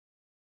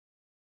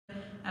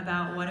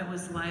about what it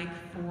was like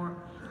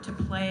to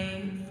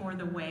play for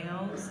the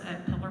whales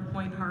at Pillar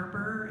Point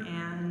Harbor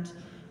and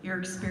your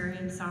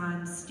experience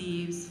on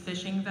Steve's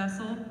fishing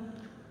vessel?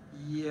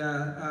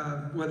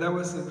 Yeah, well, that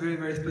was a very,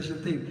 very special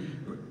thing.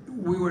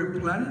 We were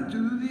planning to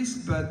do this,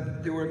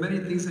 but there were many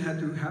things that had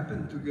to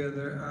happen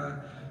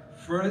together.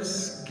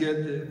 First,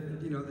 get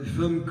the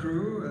film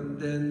crew, and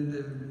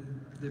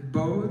then the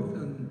boat,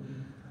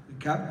 and the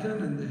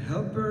captain, and the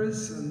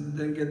helpers, and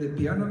then get the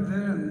piano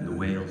there, and the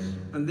whales,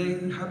 and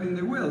then having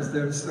the whales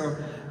there. So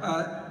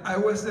I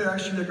was there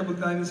actually a couple of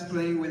times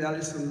playing with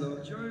Alison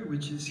Lovejoy,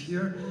 which is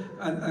here,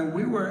 and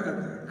we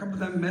were a couple of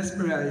times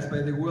mesmerized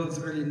by the whales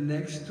really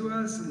next to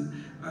us. And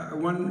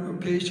one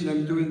occasion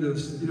I'm doing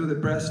those, the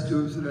brass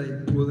tubes that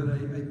I pull, and I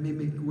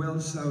mimic whale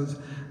sounds,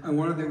 and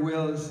one of the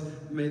whales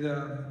made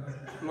a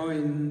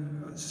flowing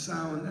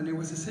sound, and it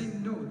was the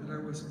same note that I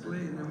was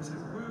playing. I was like,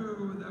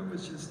 whoa, that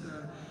was just,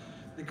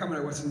 the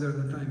camera wasn't there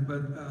at the time,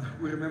 but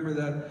we remember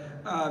that.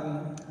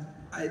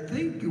 I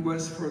think it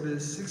was for the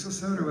 6 or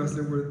 7 of us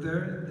that were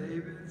there,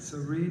 David,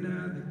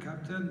 Sabrina, the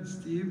captain,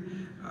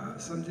 Steve,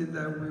 something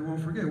that we won't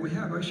forget. We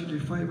have actually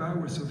 5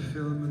 hours of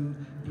film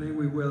and playing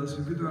with whales.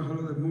 We could do a whole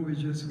other movie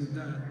just with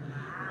that.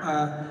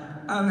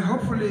 And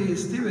hopefully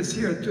Steve is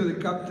here too,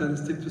 the captain,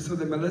 Steve Tuso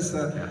de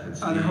Malesa.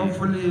 And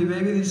hopefully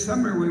maybe this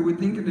summer we're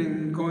thinking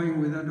of going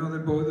with another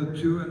boat or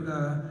two and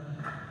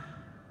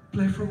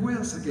play for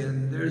whales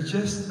again. They're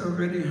just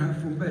already in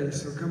Half Moon Bay,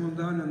 so come on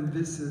down and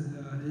visit.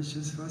 It's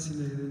just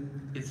fascinating.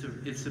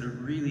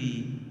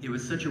 It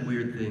was such a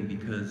weird thing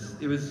because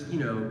it was,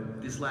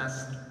 this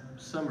last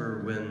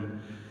summer when,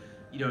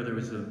 there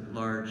was a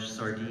large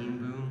sardine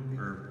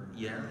boom,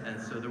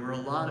 and so there were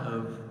a lot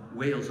of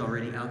whales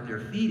already out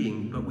there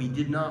feeding, but we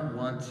did not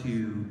want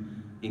to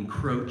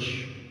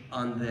encroach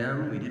on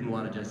them. We didn't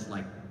want to just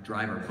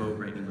drive our boat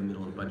right in the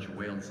middle of a bunch of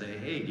whales and say,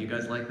 hey, do you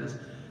guys like this?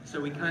 So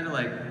we kind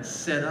of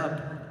set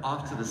up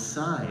off to the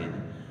side,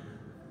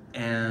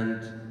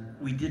 and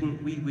we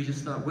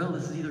just thought, well,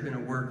 this is either going to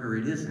work or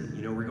it isn't.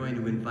 We're going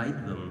to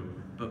invite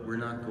them, but we're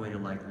not going to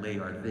lay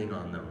our thing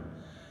on them.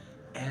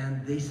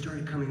 And they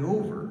started coming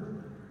over.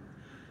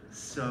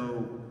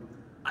 So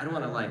I don't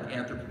want to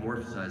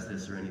anthropomorphize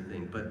this or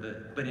anything,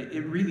 but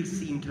it really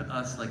seemed to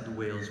us like the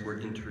whales were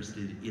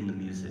interested in the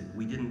music.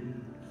 We didn't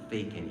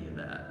fake any of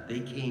that. They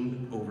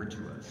came over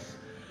to us.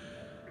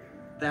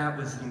 That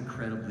was an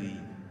incredibly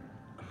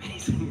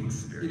amazing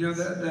experience.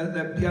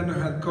 That piano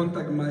had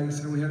contact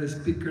mics and we had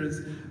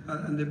speakers,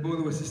 and the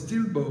boat was a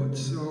steel boat,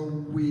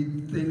 so we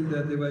think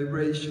that the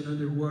vibration of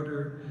the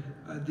water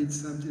did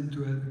something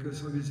to it,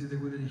 because obviously they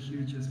wouldn't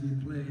hear just me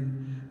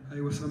playing.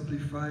 It was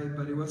amplified,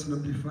 but it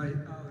wasn't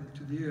amplified out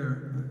into the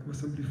air. It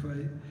was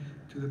amplified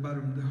to the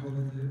bottom, the hull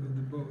of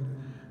the boat.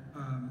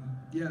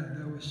 Yeah,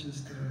 that was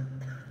just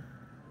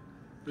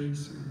very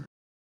sweet.